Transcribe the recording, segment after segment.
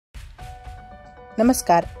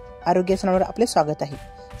नमस्कार, आरोग्य चॅनलवर आपले स्वागत आहे।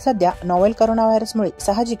 सध्या नोवेल कोरोना व्हायरसमुळे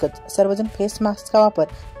साहजिकच सर्वजण फेस मास्कचा वापर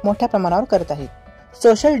मोठ्या प्रमाणावर करत आहेत।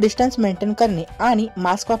 सोशल डिस्टन्स मेंटेन करणे आणि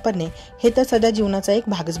मास्क वापरणे हे तर सध्या जीवनाचा एक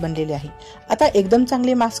भागच बनलेले आहे। आता एकदम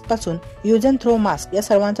चांगले मास्क पासून यूज अँड थ्रो मास्क या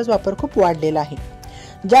सर्वांचाच वापर खूप वाढलेला आहे।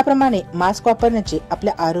 ज्याप्रमाणे मास्क वापरण्याचे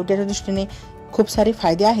आपल्या आरोग्याच्या दृष्टीने खूप सारे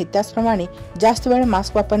फायदे आहेत, त्याचप्रमाणे जास्त वेळ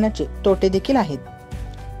मास्क वापरण्याचे तोटे देखील आहेत।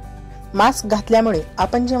 मास्क घातल्यामुळे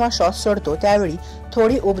आपण जेव्हा श्वास सोडतो त्यावेळी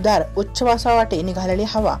थोडी उबदार उच्च वासावाटे निघालेली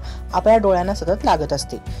हवा आपल्या डोळ्यांना सतत लागत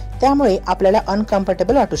असते। त्यामुळे आपल्याला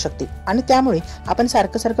अनकम्फर्टेबल वाटू शकते आणि त्यामुळे आपण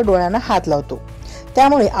सारखं डोळ्यांना हात लावतो।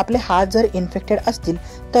 त्यामुळे आपले हात जर इन्फेक्टेड असतील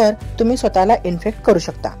तर तुम्ही स्वतःला इन्फेक्ट करू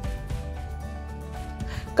शकता।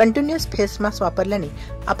 कंटिन्युअस फेस मास्क वापरल्याने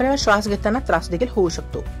आपल्याला श्वास घेताना त्रास देखील होऊ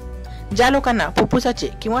शकतो। ज्या लोकांना फुफ्फुसाचे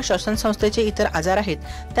किंवा श्वसन संस्थेचे इतर आजार आहेत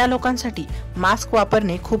त्या लोकांसाठी मास्क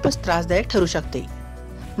वापरणे खूपच त्रासदायक ठरू शकते।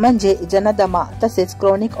 म्हणजे ज्यांना दमा तसेच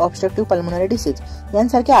क्रॉनिक ऑब्स्ट्रक्टिव्ह पल्मोनरी डिसीज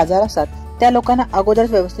यांसारखे आजार असतात त्या लोकांना अगोदरच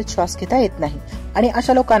व्यवस्थित श्वास घेता येत नाही आणि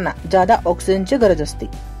अशा लोकांना जादा ऑक्सिजनची गरज असते।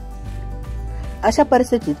 अशा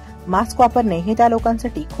परिस्थितीत मास्क वापरणे हे त्या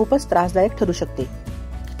लोकांसाठी खूपच त्रासदायक ठरू शकते।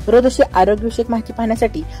 रोज अशी आरोग्यविषयक माहिती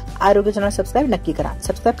पाहण्यासाठी आरोग्य चॅनल सबस्क्राइब नक्की करा।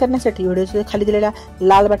 सबस्क्राइब करण्यासाठी व्हिडिओच्या खाली दिलेल्या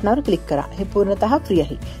लाल बटनावर क्लिक करा। हे पूर्णतः फ्री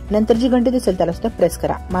आहे। नंतर जी घंटी दिसेल त्याला सुद्धा प्रेस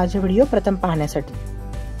करा माझे व्हिडिओ प्रथम पाहण्यासाठी।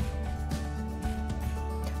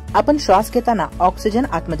 आपण श्वास घेताना ऑक्सिजन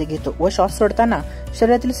आतमध्ये घेतो व श्वास सोडताना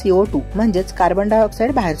शरीरातील CO2 म्हणजेच कार्बन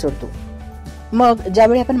डायऑक्साइड बाहेर सोडतो। मग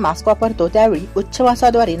ज्यावेळी आपण मास्क वापरतो त्यावेळी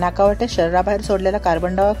उच्छवासाद्वारे नाकावाटे शरीराबाहेर सोडलेला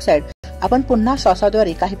कार्बन डायऑक्साइड आपण पुन्हा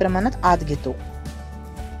श्वासाद्वारे काही प्रमाणात आत घेतो।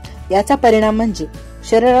 याचा परिणाम म्हणजे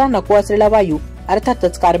शरीराला नको असलेला वायू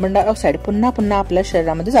अर्थातच कार्बन डायऑक्साइड पुन्हा आपल्या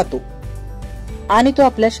शरीरामध्ये जातो आणि तो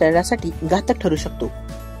आपल्या शरीरासाठी घातक ठरू शकतो।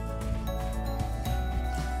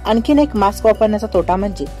 आणखीन एक मास्क वापरण्याचा तोटा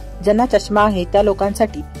म्हणजे ज्यांना चष्मा आहे त्या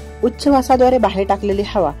लोकांसाठी उच्छवासाद्वारे बाहेर टाकलेली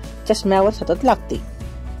हवा चष्म्यावर सतत लागते।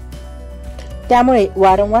 त्यामुळे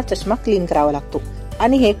वारंवार चष्मा क्लीन करावा लागतो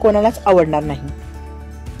आणि हे कोणालाच आवडणार नाही।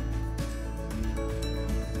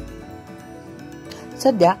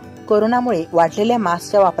 सध्या कोरोनामुळे वाढलेल्या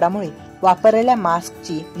मास्कच्या वापरामुळे वापरलेल्या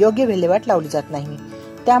मास्कची योग्य विल्हेवाट लावली जात नाही।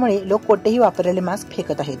 त्यामुळे लोक कोठेही वापरलेले मास्क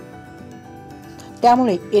फेकत आहेत।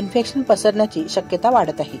 त्यामुळे इन्फेक्शन पसरण्याची शक्यता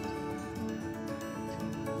वाढत आहे।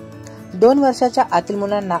 2 वर्षाच्या आतील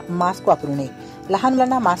मुलांना मास्क वापरू नये। लहान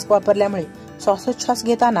मुलांना मास्क वापरल्यामुळे श्वासोच्छ्वास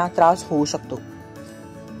घेताना त्रास होऊ शकतो।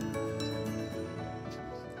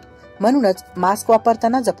 म्हणूनच मास्क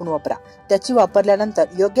वापरताना जपून वापरा। त्याची वापरल्यानंतर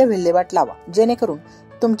योग्य विल्हेवाट लावा जेणेकरून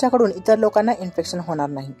तुमच्याकडून इतर लोकांना इन्फेक्शन होणार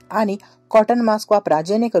नाही आणि कॉटन मास्क वापरा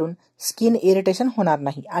जेणेकरून स्किन इरिटेशन होणार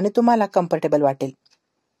नाही आणि तुम्हाला कम्फर्टेबल वाटेल।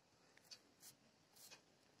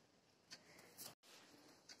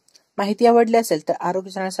 माहिती आवडली असेल तर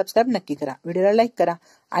आरोग्य चॅनल सबस्क्राइब नक्की करा, व्हिडिओला लाईक करा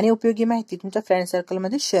आणि उपयोगी माहिती तुमच्या फ्रेंड सर्कल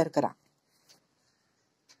मध्ये शेअर करा।